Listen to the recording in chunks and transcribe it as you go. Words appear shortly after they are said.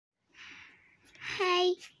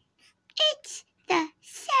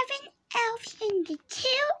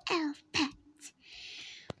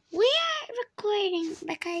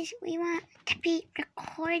guys, we want to be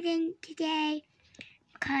recording today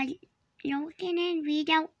because Logan and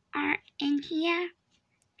Rito aren't in here.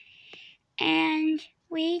 And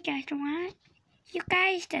we just want you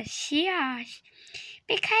guys to see us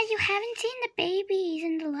because you haven't seen the babies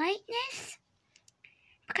in the likeness.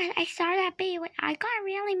 Because I saw that baby, I got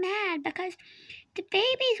really mad because the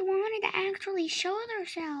babies wanted to actually show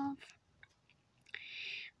themselves.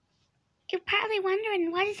 You're probably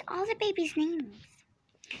wondering, what is all the babies' names?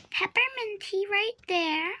 Pepperminty right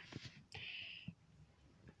there.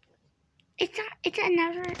 It's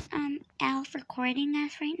another elf recording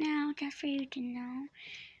us right now, just for you to know.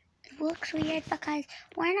 It looks weird because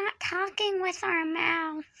we're not talking with our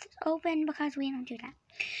mouths open because we don't do that.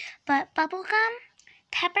 But bubblegum,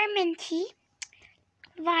 Pepperminty,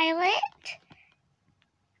 Violet,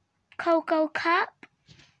 cococup,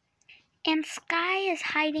 and Sky is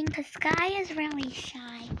hiding because Sky is really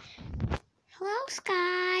shy. Hello,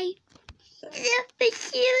 Sky.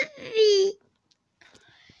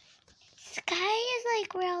 Sky is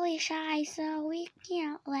like really shy, so we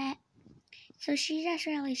can't let. So she's just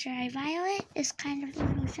really shy. Violet is kind of a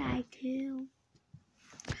little shy too.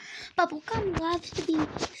 Bubblegum loves to be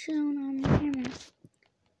shown on the camera.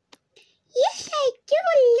 Yes, I do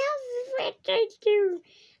love what I do.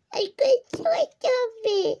 I could do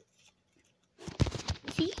it.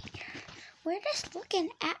 See? We're just looking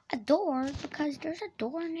at a door because there's a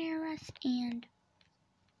door near us and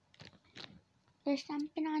there's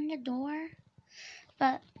something on the door.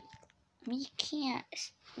 But we can't.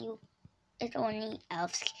 It's only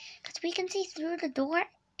elves because we can see through the door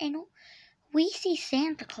and we see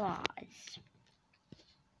Santa Claus.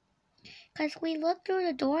 Because we look through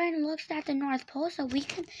the door and looks at the North Pole so we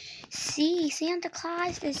can see Santa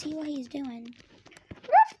Claus to see what he's doing.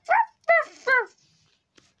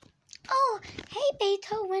 Oh, hey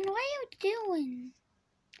Beethoven, what are you doing?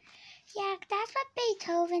 Yeah, that's what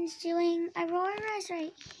Beethoven's doing. Aurora's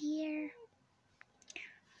right here.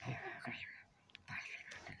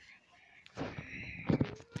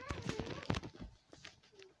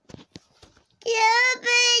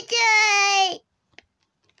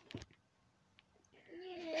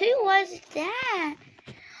 Who was that?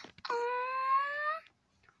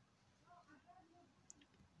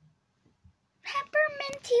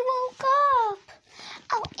 Pepperminty woke up.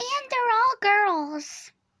 Oh, and they're all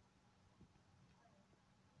girls.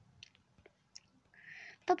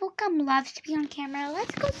 Bubblegum loves to be on camera.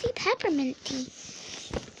 Let's go see Pepperminty.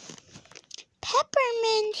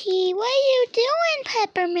 Pepperminty, what are you doing,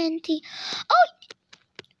 Pepperminty? Oh,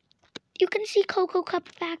 you can see cococup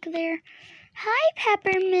back there. Hi,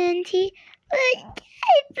 Pepperminty.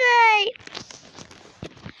 Bye.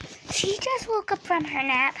 She just woke up from her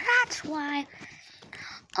nap. That's why.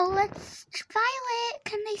 Oh, let's... Violet,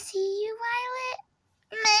 can they see you,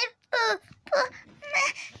 Violet?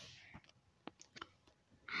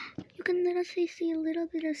 You can literally see a little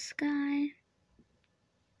bit of Sky.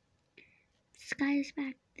 Sky is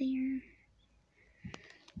back there.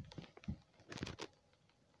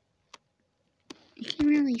 You can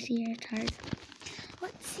really see her, it's hard.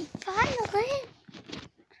 Let's see, Violet.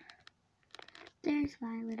 There's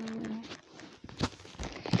Violet a little.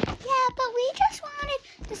 Yeah, but we just wanted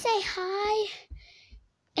to say hi.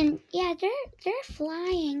 And yeah, they're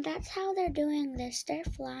flying. That's how they're doing this. They're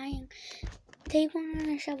flying. They want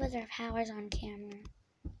to show us their powers on camera.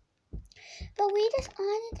 But we just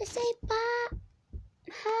wanted to say bye.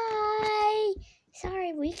 Hi.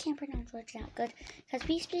 Sorry, we can't pronounce words that good because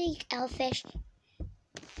we speak Elfish.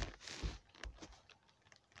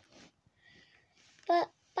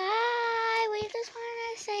 But bye. We just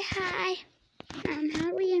want to say hi. How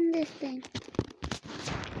do we end this thing?